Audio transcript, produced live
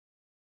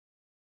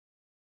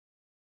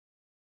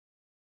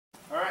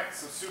Alright,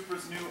 so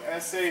Supra's new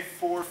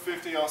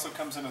SA450 also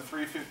comes in a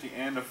 350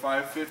 and a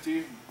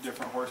 550.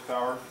 Different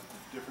horsepower,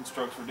 different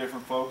strokes for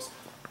different folks.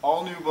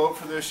 All new boat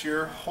for this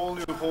year, whole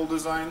new hull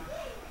design.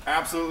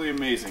 Absolutely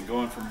amazing.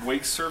 Going from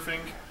wake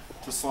surfing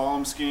to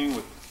slalom skiing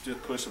with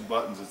just pushing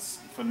buttons. It's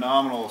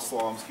phenomenal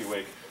slalom ski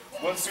wake.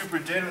 What Supra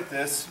did with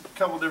this, a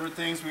couple different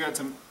things. We got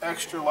some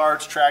extra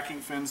large tracking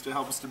fins to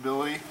help with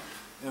stability.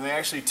 And they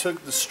actually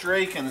took the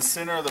strake in the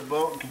center of the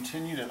boat and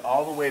continued it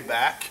all the way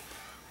back,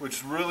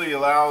 which really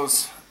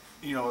allows,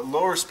 you know, at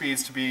lower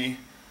speeds to be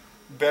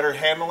better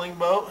handling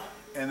boat,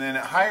 and then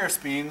at higher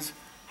speeds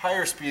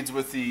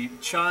with the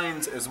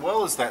chines as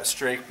well as that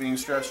strake being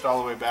stretched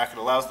all the way back, it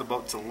allows the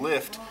boat to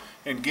lift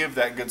and give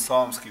that good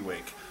slalom ski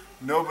wake.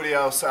 Nobody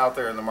else out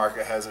there in the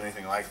market has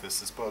anything like this.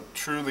 This boat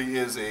truly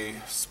is a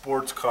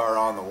sports car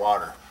on the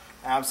water.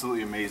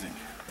 Absolutely amazing.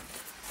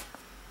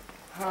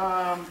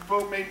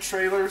 Boatmate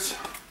trailers.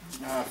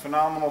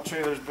 Phenomenal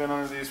trailers, been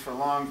under these for a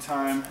long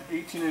time.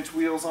 18-inch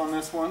wheels on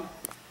this one.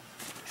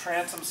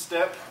 Transom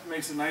step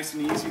makes it nice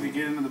and easy to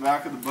get into the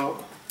back of the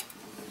boat.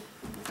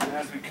 And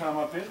as we come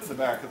up into the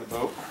back of the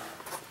boat,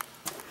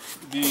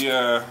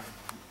 the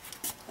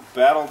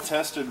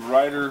battle-tested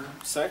rider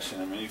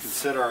section. I mean, you can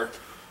sit our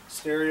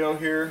stereo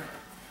here.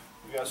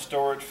 We got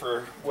storage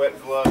for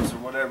wet gloves or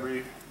whatever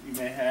you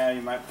may have.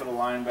 You might put a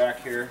line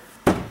back here.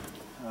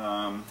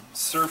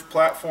 Surf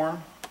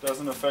platform,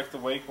 doesn't affect the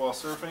wake while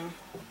surfing.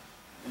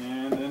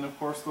 And then of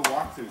course the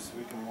walkthrough, so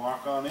we can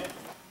walk on it.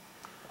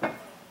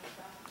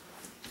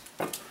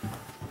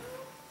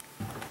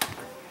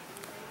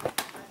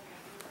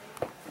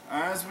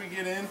 As we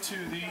get into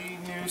the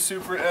new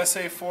Supra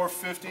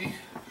SA450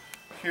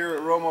 here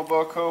at Roswell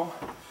Pro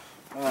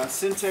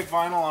Syntec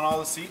vinyl on all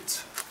the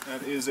seats.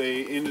 That is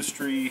a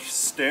industry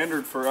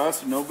standard for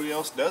us. Nobody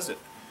else does it.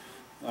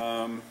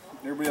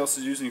 Everybody else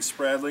is using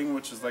Spradling,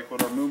 which is like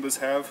what our Moombas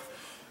have.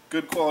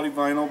 Good quality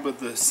vinyl, but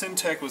the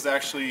Syntec was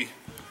actually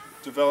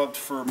developed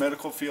for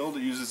medical field.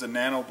 It uses a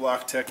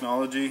nanoblock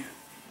technology.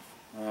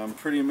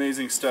 Pretty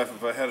amazing stuff.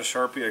 If I had a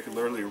Sharpie, I could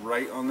literally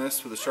write on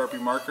this with a Sharpie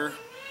marker.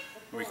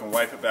 We can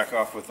wipe it back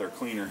off with our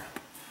cleaner.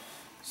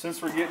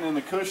 Since we're getting in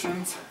the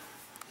cushions,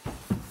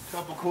 a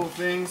couple cool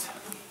things.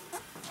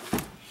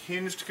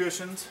 Hinged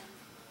cushions.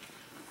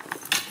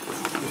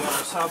 We got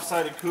our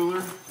top-sided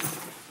cooler,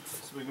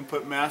 so we can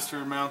put master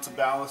amounts of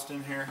ballast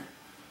in here.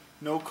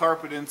 No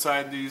carpet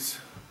inside these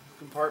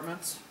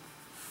compartments.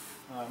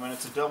 And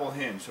it's a double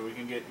hinge, so we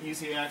can get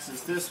easy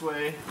access this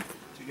way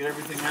to get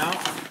everything out.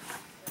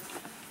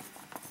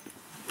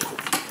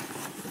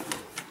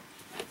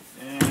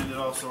 And it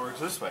also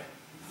works this way.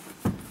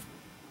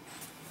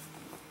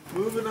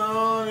 Moving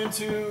on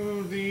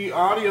into the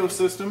audio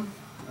system.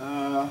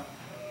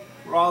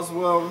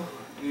 Roswell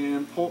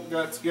and Pulp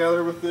got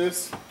together with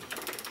this.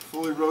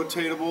 Fully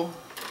rotatable.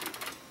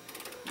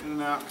 In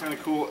and out, kind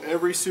of cool.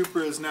 Every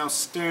Supra is now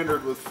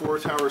standard with 4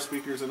 tower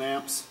speakers and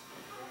amps.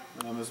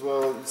 As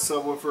well, the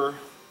subwoofer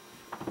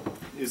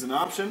is an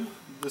option.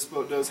 This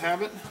boat does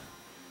have it.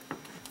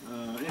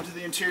 Into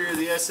the interior of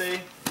the SA,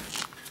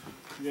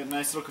 we got a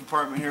nice little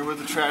compartment here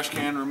with a trash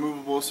can,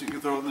 removable, so you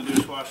can throw it in the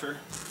dishwasher.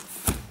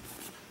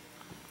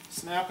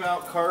 Snap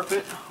out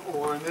carpet,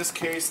 or in this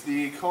case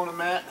the Kona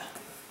mat.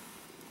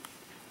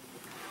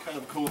 Kind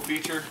of a cool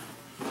feature.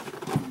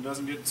 It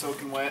doesn't get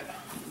soaking wet.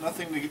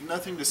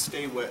 Nothing to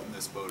stay wet in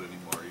this boat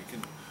anymore.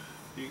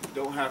 You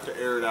don't have to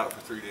air it out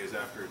for 3 days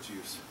after its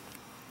use.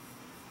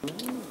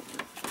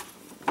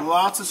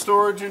 Lots of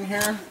storage in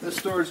here. This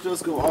storage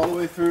does go all the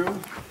way through.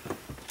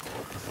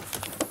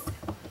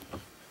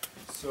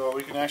 So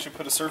we can actually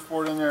put a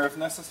surfboard in there if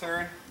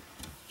necessary.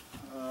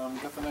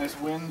 Got the nice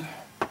wind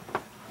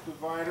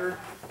divider.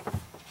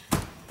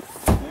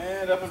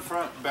 And up in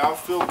front, bow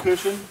fill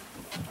cushion.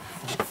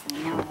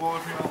 Removable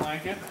if you don't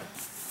like it.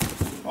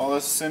 All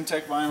this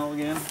Syntec vinyl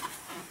again.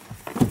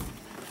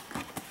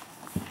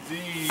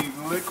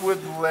 The liquid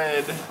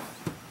lead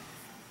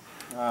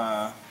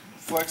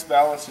flex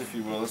ballast, if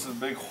you will. This is a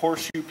big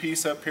horseshoe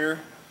piece up here.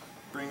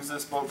 Brings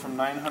this boat from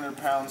 900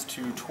 pounds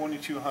to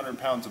 2,200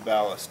 pounds of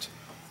ballast.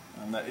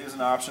 And that is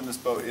an option. This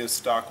boat is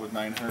stocked with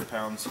 900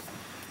 pounds.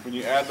 When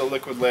you add the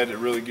liquid lead, it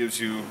really gives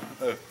you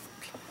a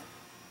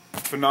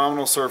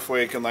phenomenal surf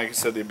wake, and like I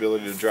said, the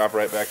ability to drop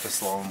right back to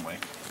slalom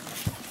wake.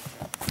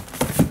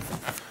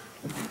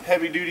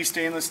 Heavy duty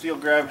stainless steel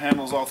grab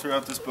handles all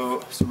throughout this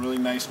boat. Some really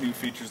nice new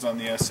features on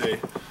the SA. A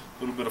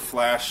little bit of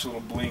flash, a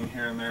little bling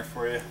here and there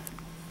for you.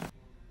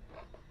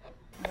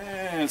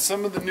 And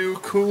some of the new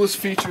coolest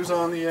features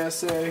on the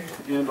SA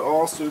and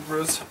all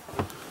Supras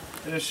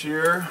this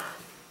year.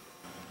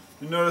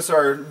 You notice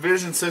our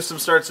vision system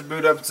starts to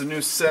boot up. It's a new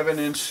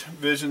 7-inch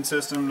vision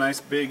system, nice,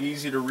 big,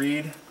 easy to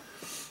read.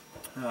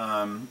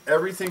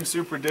 Everything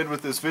Supra did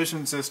with this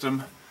vision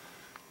system,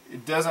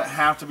 it doesn't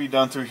have to be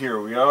done through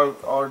here. We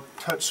are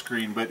touch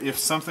screen, but if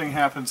something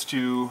happens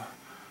to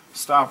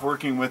stop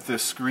working with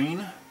this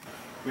screen,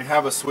 we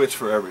have a switch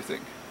for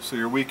everything. So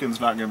your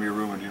weekend's not going to be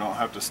ruined. You don't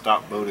have to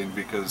stop boating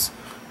because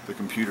the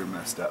computer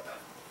messed up.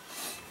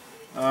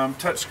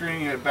 Touch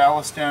screen, you get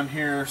ballast down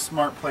here,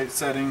 smart plate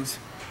settings.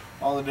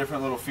 all the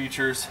different little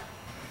features.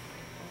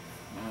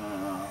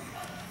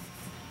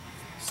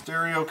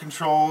 Stereo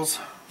controls,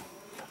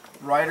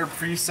 rider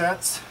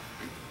presets.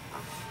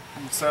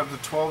 You can set up to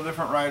 12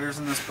 different riders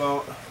in this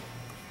boat.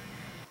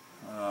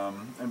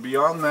 And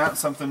beyond that,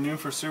 something new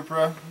for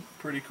Supra,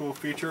 pretty cool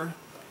feature,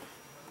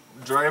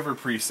 driver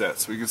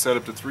presets. We can set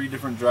up to 3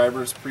 different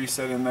drivers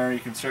preset in there. You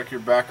can check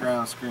your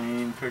background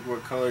screen, pick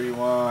what color you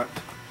want.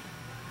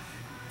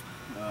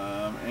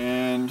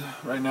 And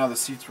right now the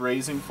seat's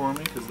raising for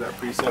me because that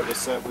preset was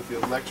set with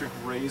the electric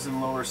raise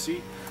and lower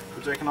seat,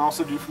 which I can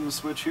also do from the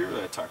switch here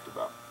that I talked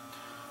about.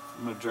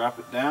 I'm going to drop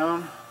it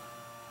down.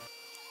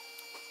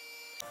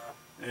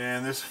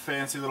 And this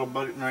fancy little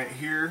button right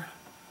here,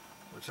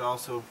 which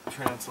also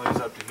translates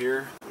up to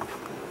here,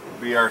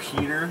 will be our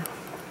heater.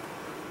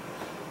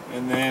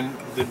 And then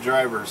the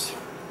driver's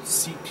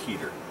seat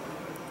heater.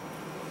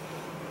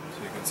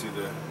 So you can see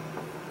the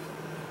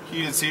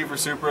heated seat for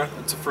Supra.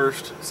 It's a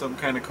first, something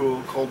kind of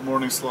cool. Cold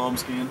morning slalom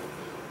skiing,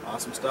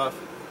 awesome stuff.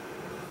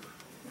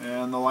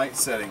 And the light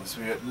settings,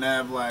 we got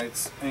nav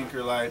lights,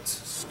 anchor lights,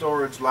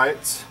 storage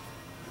lights.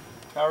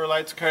 Tower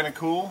lights are kind of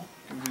cool.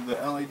 You can do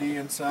the LED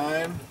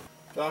inside,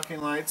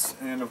 docking lights,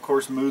 and of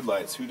course mood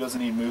lights. Who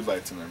doesn't need mood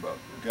lights in their boat?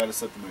 You've got to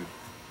set the mood.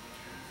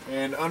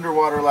 And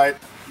underwater light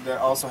that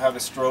also have a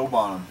strobe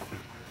on them,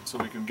 so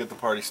we can get the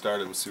party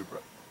started with Supra.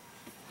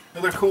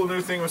 Another cool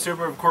new thing with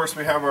Supra, of course,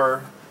 we have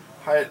our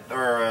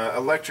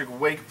electric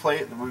wake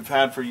plate that we've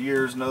had for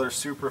years. Another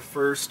Supra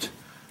first.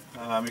 You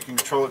can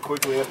control it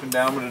quickly up and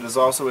down, but it is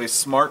also a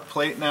smart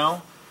plate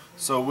now.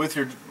 So with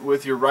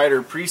your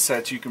rider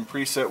presets, you can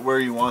preset where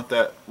you want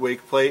that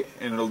wake plate,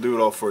 and it'll do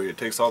it all for you. It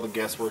takes all the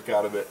guesswork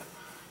out of it.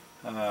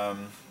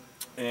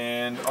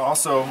 And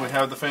also, we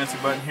have the fancy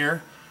button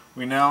here.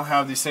 We now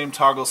have the same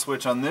toggle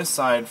switch on this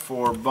side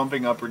for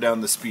bumping up or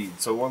down the speed.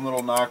 So one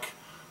little knock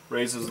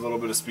raises a little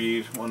bit of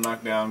speed, one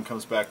knock down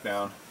comes back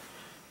down.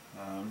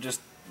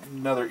 Just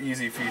another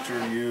easy feature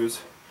to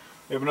use.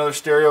 We have another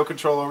stereo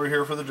control over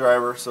here for the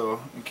driver,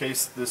 so in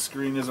case this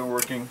screen isn't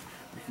working,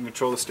 you can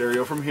control the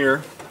stereo from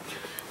here.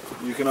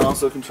 You can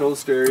also control the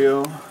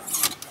stereo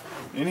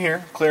in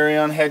here,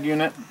 Clarion head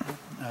unit,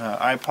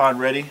 iPod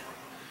ready.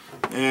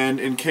 And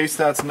in case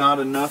that's not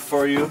enough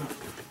for you,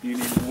 you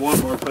need one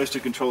more place to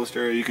control the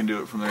stereo, you can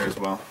do it from there as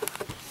well.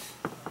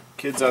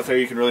 Kids out there,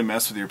 you can really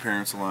mess with your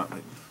parents a lot,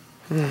 like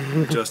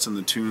adjusting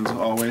the tunes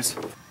always.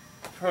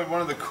 Probably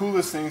one of the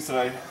coolest things that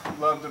I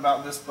loved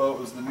about this boat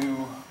was the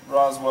new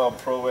Roswell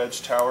Pro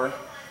Edge Tower.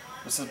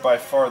 This is by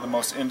far the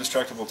most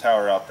indestructible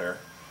tower out there.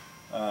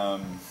 You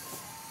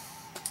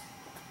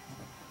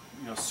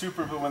know,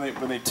 Supra, but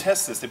when they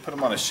test this, they put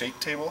them on a shake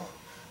table,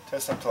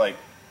 test up to like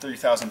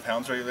 30,000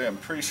 pounds regularly. I'm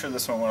pretty sure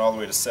this one went all the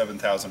way to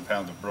 7,000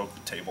 pounds and broke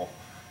the table.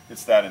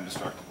 It's that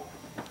indestructible.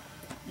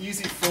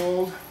 Easy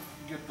fold.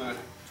 Get the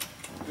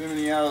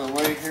bimini out of the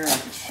way here, I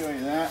can show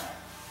you that.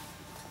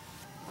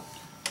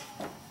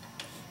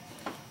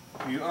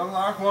 You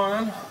unlock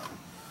one,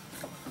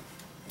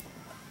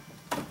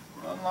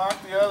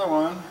 unlock the other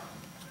one,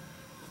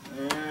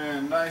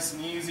 and nice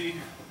and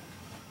easy,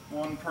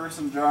 one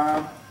person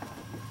job.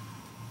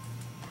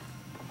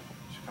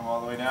 Should come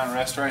all the way down and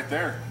rest right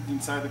there.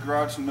 Inside the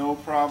garage, no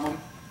problem.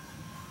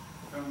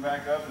 Coming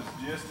back up is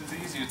just as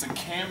easy. It's a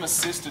cam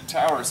assisted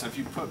tower, so if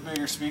you put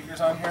bigger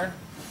speakers on here,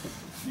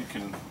 you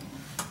can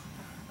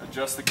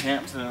adjust the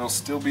cams and it'll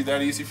still be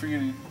that easy for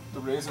you to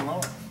raise and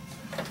lower.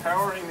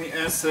 Powering the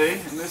SA,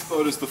 and this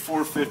boat is the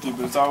 450,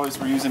 but as always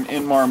we're using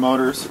Indmar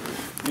motors.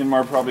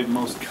 Indmar probably the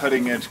most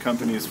cutting edge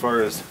company as far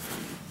as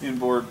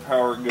inboard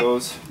power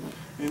goes.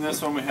 In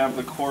this one we have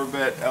the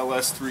Corvette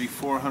LS3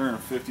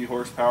 450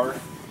 horsepower.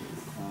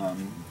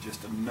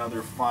 Just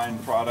another fine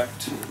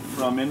product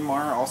from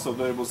Indmar. Also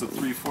available is a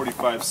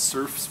 345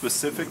 surf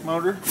specific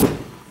motor.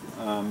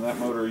 That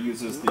motor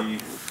uses the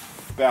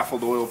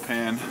baffled oil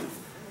pan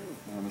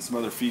and some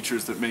other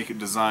features that make it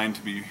designed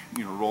to be,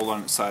 rolled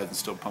on its side and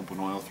still pumping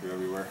oil through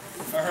everywhere.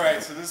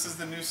 Alright, so this is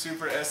the new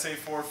Supra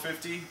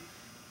SA450. You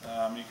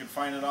can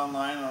find it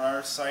online on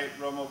our site,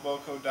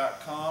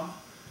 romoboco.com.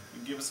 You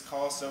can give us a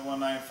call,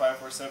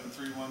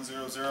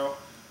 719-547-3100.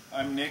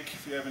 I'm Nick.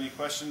 If you have any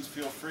questions,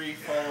 feel free.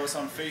 Follow us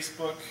on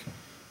Facebook,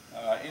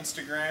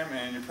 Instagram,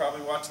 and you're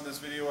probably watching this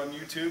video on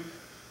YouTube,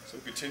 so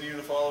continue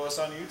to follow us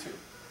on YouTube.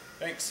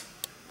 Thanks.